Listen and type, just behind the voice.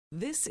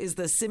This is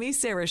the Simi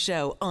Sara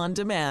Show on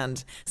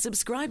demand.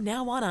 Subscribe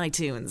now on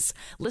iTunes.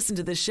 Listen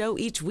to the show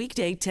each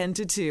weekday 10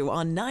 to 2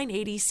 on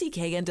 980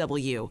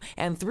 CKNW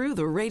and through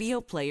the Radio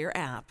Player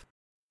app.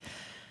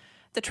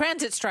 The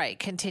transit strike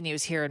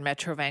continues here in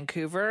Metro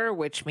Vancouver,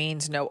 which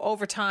means no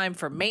overtime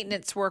for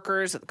maintenance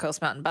workers at the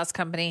Coast Mountain Bus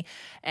Company.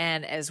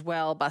 And as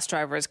well, bus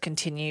drivers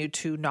continue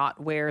to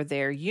not wear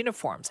their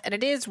uniforms. And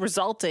it is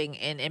resulting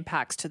in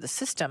impacts to the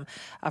system.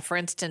 For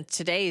instance,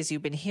 today, as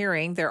you've been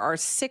hearing, there are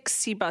 6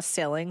 C-bus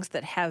sailings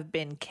that have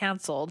been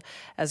canceled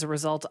as a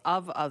result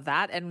of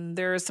that. And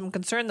there is some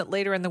concern that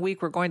later in the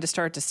week, we're going to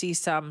start to see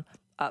some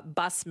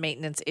bus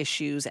maintenance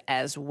issues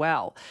as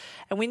well.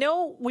 And we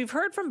know we've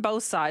heard from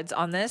both sides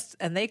on this,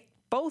 and they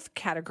both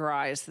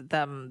categorize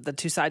the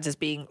two sides as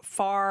being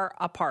far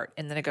apart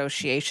in the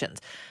negotiations.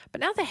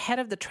 But now the head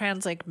of the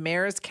TransLink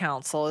Mayors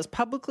Council is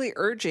publicly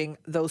urging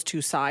those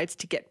two sides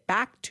to get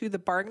back to the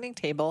bargaining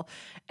table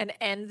and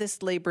end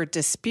this labor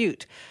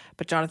dispute.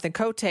 But Jonathan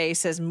Cote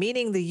says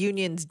meeting the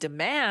union's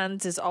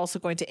demands is also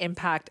going to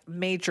impact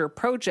major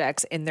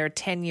projects in their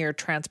 10-year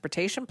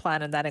transportation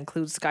plan, and that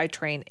includes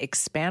SkyTrain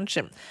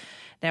expansion.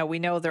 Now, we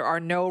know there are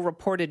no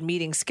reported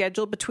meetings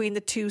scheduled between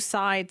the two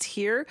sides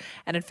here.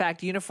 And in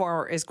fact,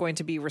 Unifor is going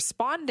to be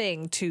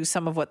responding to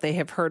some of what they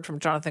have heard from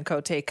Jonathan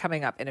Cote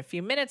coming up in a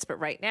few minutes. But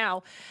right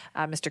now,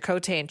 Mr.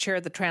 Cote and Chair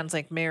of the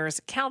TransLink Mayors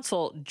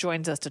Council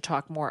joins us to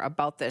talk more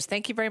about this.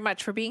 Thank you very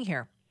much for being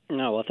here.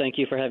 No, well, thank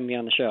you for having me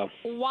on the show.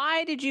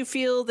 Why did you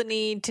feel the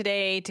need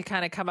today to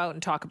kind of come out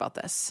and talk about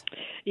this?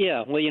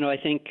 Yeah, well, I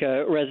think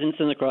residents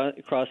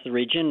across the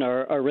region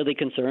are really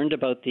concerned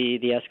about the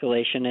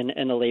escalation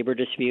and the labor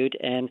dispute,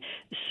 and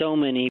so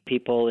many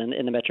people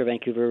in the Metro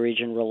Vancouver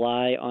region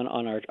rely on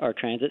our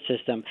transit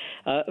system.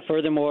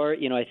 Furthermore,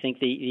 I think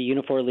the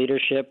Unifor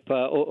leadership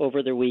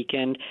over the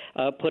weekend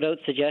put out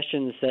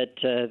suggestions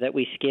that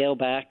we scale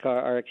back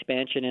our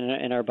expansion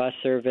in our bus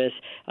service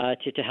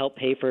to help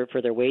pay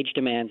for their wage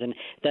demands, and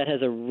that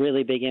has a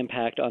really big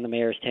impact on the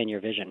mayor's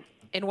 10-year vision.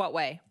 In what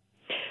way?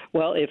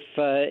 Well,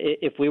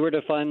 if we were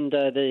to fund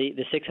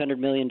the $600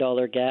 million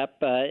gap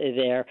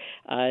there,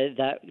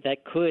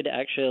 that could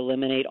actually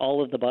eliminate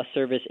all of the bus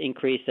service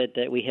increase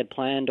that we had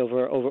planned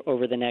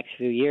over the next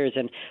few years.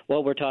 And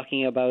what we're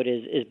talking about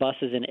is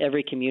buses in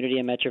every community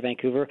in Metro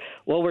Vancouver.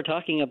 What we're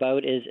talking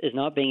about is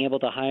not being able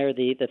to hire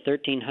the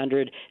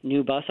 1,300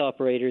 new bus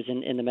operators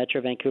in the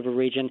Metro Vancouver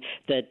region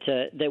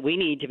that we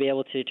need to be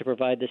able to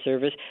provide the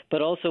service.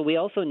 But we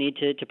also need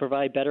to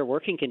provide better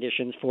working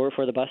conditions for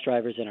the bus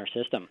drivers in our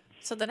system.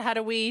 So then how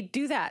do we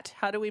do that?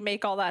 How do we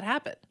make all that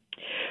happen?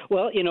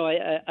 Well,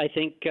 I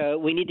think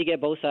we need to get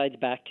both sides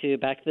back to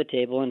the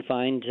table and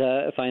find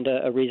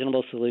a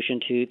reasonable solution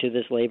to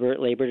this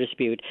labor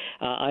dispute.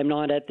 I'm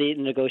not at the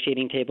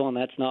negotiating table, and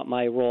that's not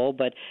my role.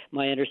 But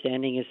my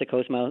understanding is the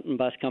Coast Mountain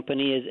Bus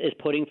Company is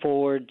putting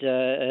forward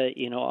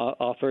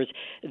offers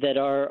that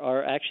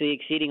are actually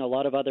exceeding a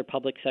lot of other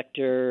public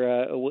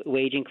sector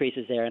wage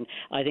increases there, and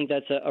I think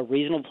that's a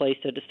reasonable place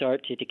to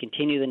start to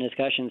continue the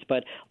discussions.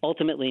 But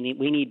ultimately,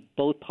 we need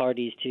both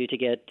parties to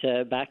get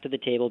back to the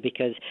table,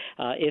 because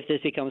if this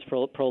becomes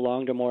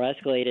prolonged or more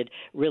escalated,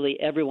 really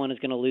everyone is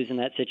going to lose in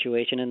that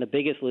situation, and the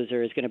biggest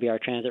loser is going to be our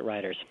transit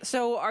riders.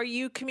 So are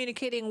you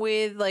communicating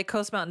with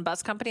Coast Mountain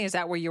Bus Company? Is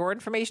that where your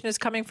information is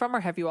coming from, or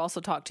have you also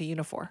talked to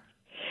Unifor?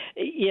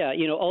 Yeah,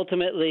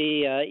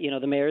 ultimately,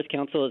 the Mayor's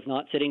Council is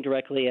not sitting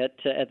directly at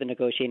the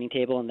negotiating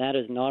table, and that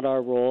is not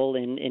our role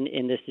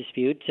in this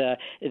dispute. A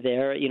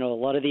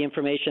lot of the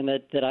information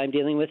that I'm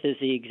dealing with is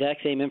the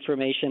exact same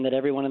information that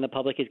everyone in the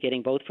public is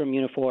getting, both from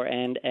Unifor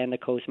and the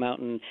Coast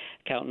Mountain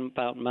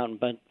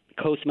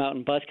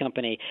Bus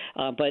Company.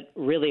 But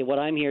really what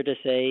I'm here to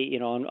say,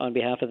 on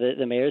behalf of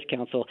the Mayor's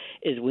Council,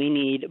 is we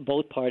need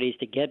both parties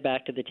to get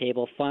back to the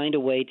table, find a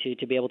way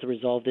to be able to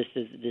resolve this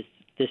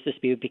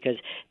dispute, because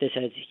this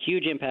has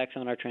huge impacts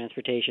on our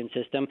transportation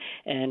system.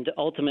 And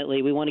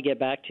ultimately, we want to get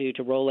back to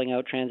rolling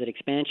out transit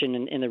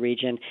expansion in the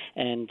region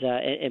and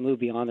move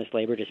beyond this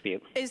labor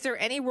dispute. Is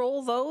there any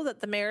role, though,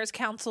 that the Mayor's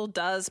Council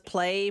does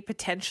play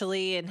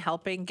potentially in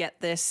helping get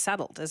this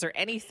settled? Is there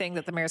anything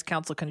that the Mayor's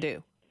Council can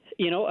do?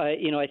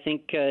 I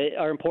think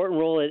our important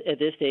role at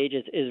this stage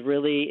is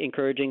really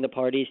encouraging the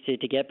parties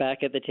to get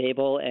back at the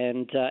table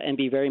and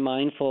be very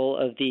mindful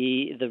of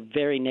the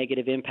very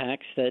negative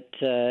impacts that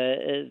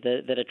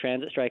a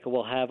transit strike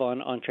will have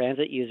on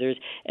transit users,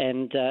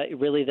 and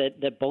really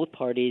that both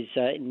parties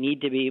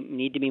need to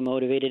be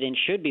motivated and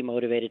should be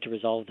motivated to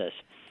resolve this.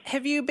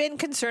 Have you been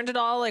concerned at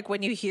all,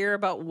 when you hear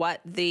about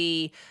what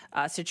the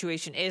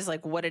situation is,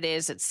 what it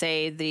is that,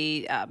 say,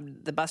 the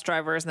bus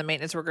drivers and the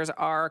maintenance workers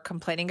are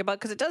complaining about?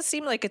 Because it does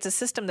seem like it's a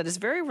system that is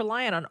very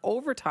reliant on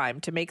overtime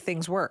to make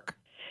things work.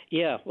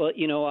 Yeah, well,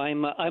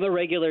 I'm a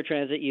regular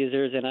transit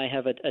user, and I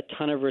have a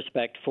ton of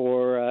respect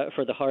for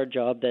the hard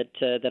job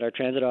that our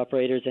transit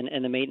operators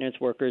and the maintenance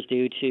workers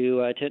do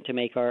to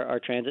make our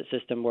transit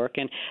system work.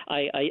 And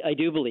I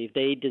do believe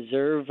they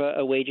deserve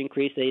a wage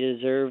increase. They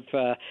deserve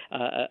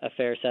a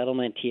fair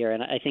settlement here,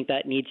 and I think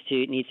that needs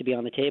to be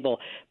on the table.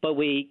 But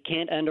we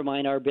can't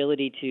undermine our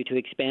ability to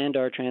expand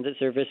our transit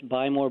service,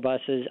 buy more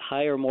buses,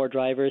 hire more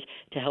drivers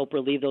to help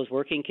relieve those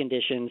working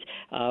conditions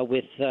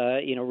with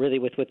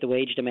the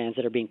wage demands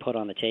that are being put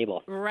on the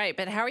table. Right.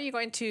 But how are you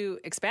going to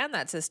expand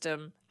that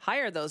system,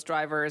 hire those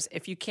drivers,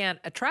 if you can't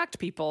attract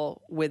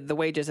people with the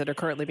wages that are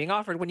currently being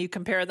offered when you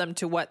compare them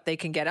to what they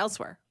can get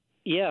elsewhere?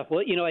 Yeah, well,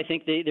 I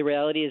think the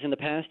reality is in the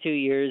past 2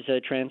 years,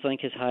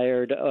 TransLink has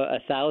hired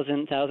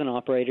 1,000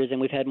 operators,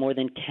 and we've had more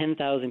than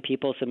 10,000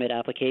 people submit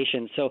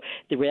applications. So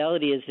the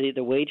reality is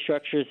the wage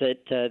structures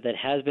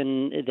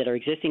that are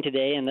existing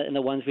today and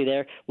the ones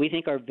we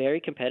think are very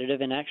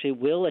competitive and actually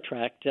will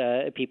attract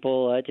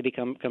people to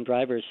become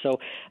drivers. So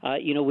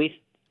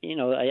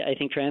I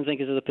think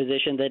TransLink is in a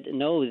position that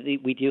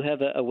we do have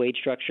a wage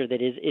structure that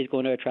is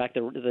going to attract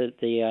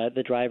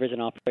the drivers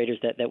and operators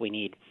that we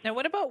need. Now,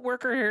 what about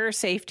worker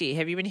safety?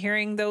 Have you been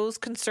hearing those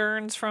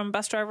concerns from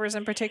bus drivers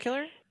in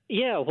particular?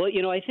 Yeah, well,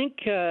 I think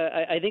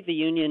the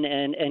union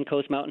and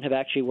Coast Mountain have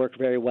actually worked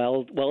very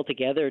well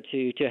together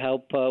to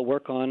help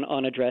work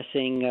on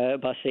addressing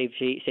bus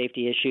safety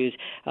issues.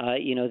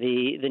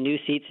 The new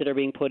seats that are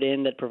being put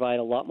in that provide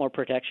a lot more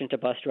protection to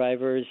bus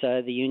drivers.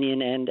 The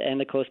union and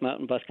the Coast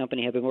Mountain Bus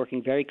Company have been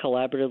working very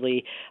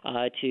collaboratively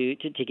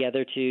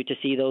together to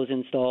see those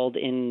installed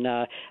and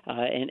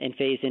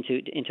phased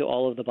into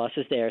all of the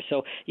buses there.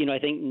 So I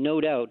think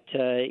no doubt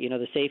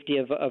the safety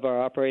of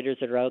our operators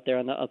that are out there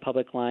on the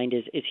public line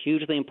is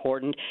hugely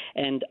important,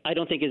 and I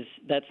don't think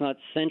that's not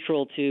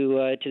central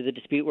to the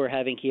dispute we're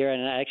having here.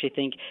 And I actually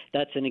think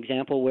that's an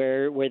example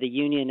where the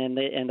union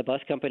and the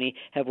bus company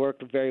have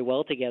worked very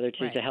well together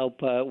to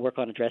help work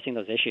on addressing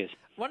those issues.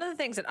 One of the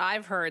things that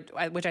I've heard,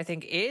 which I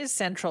think is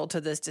central to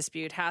this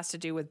dispute, has to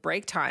do with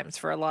break times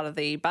for a lot of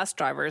the bus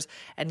drivers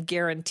and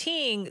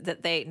guaranteeing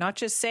that they, not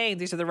just saying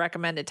these are the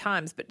recommended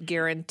times, but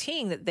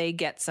guaranteeing that they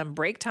get some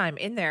break time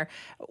in there.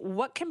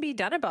 What can be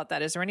done about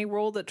that? Is there any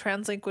role that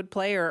TransLink would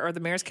play or the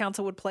Mayor's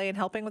Council would play in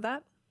helping with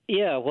that?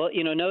 Yeah, well,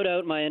 no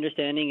doubt my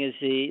understanding is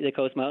the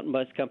Coast Mountain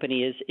Bus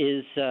Company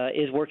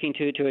is working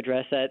to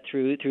address that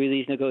through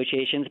these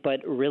negotiations. But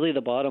really the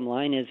bottom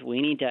line is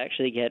we need to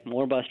actually get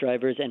more bus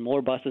drivers and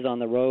more buses on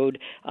the road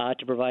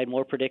to provide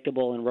more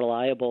predictable and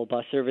reliable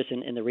bus service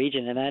in the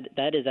region. And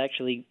that is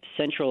actually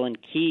central and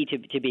key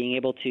to being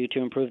able to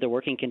improve the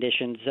working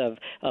conditions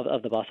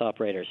of the bus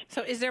operators.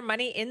 So is there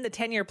money in the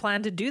 10-year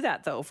plan to do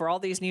that, though, for all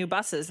these new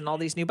buses and all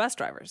these new bus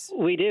drivers?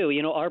 We do.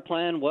 Our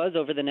plan was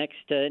over the next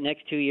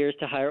 2 years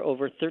to hire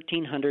over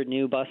 1,300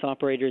 new bus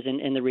operators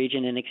in the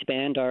region and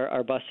expand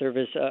our bus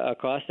service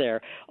across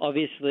there.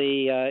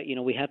 Obviously,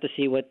 we have to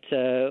see what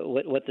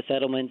the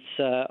settlements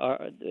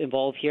are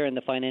involved here and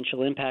the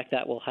financial impact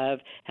that will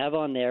have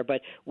on there.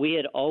 But we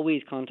had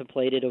always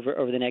contemplated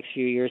over the next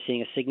few years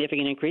seeing a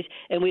significant increase,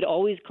 and we'd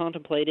always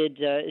contemplated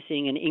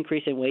seeing an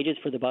increase in wages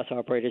for the bus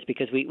operators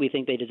because we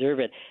think they deserve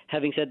it.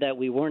 Having said that,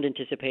 we weren't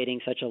anticipating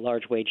such a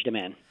large wage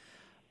demand.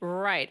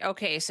 Right.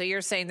 Okay. So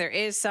you're saying there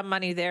is some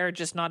money there,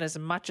 just not as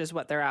much as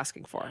what they're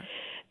asking for.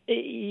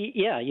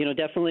 Yeah,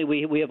 definitely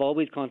we have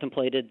always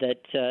contemplated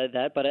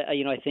that, but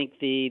I think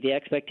the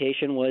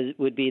expectation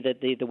would be that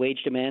the wage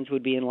demands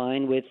would be in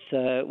line with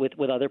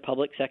other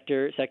public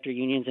sector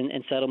unions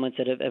and settlements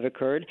that have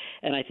occurred,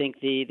 and I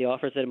think the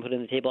offers that have been put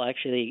on the table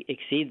actually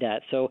exceed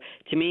that. So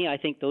to me, I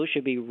think those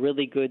should be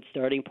really good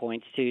starting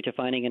points to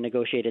finding a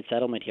negotiated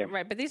settlement here.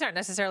 Right, but these aren't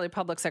necessarily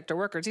public sector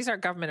workers. These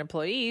aren't government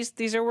employees.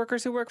 These are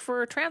workers who work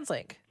for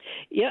TransLink.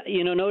 Yeah,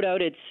 no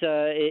doubt it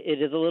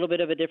is a little bit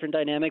of a different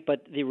dynamic,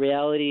 but the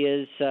reality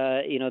is,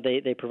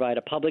 they provide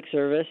a public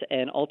service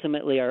and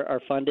ultimately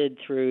are funded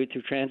through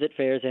transit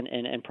fares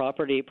and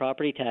property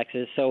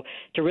taxes. So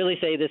to really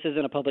say this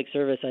isn't a public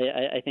service,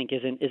 I think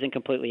isn't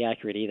completely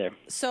accurate either.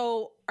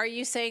 So are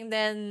you saying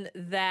then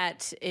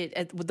that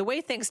the way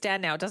things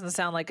stand now, it doesn't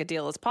sound like a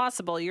deal is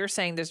possible? You're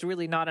saying there's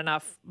really not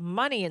enough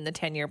money in the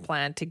 10-year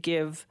plan to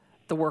give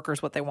the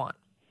workers what they want?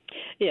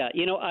 Yeah,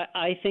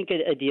 I think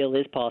a deal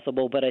is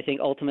possible, but I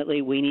think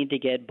ultimately we need to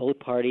get both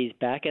parties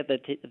back at the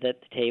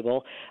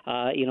table.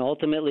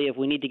 Ultimately, if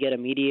we need to get a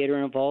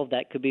mediator involved,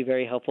 that could be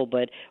very helpful,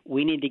 but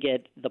we need to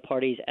get the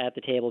parties at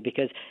the table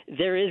because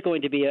there is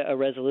going to be a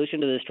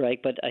resolution to the strike,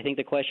 but I think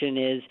the question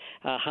is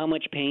how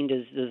much pain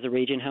does the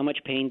region, how much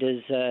pain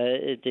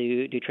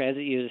do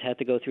transit users have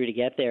to go through to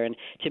get there? And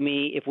to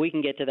me, if we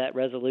can get to that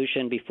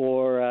resolution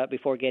before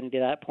getting to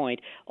that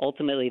point,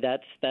 ultimately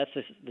that's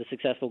the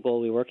successful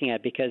goal we're working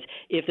at because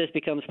if this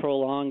becomes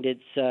prolonged,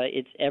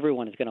 it's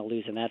everyone is going to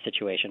lose in that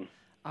situation.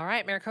 All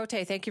right, Mayor Cote,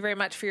 thank you very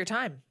much for your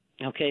time.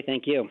 Okay,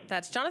 thank you.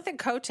 That's Jonathan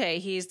Cote.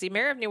 He's the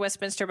mayor of New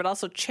Westminster, but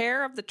also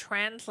chair of the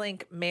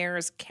TransLink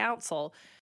Mayor's Council.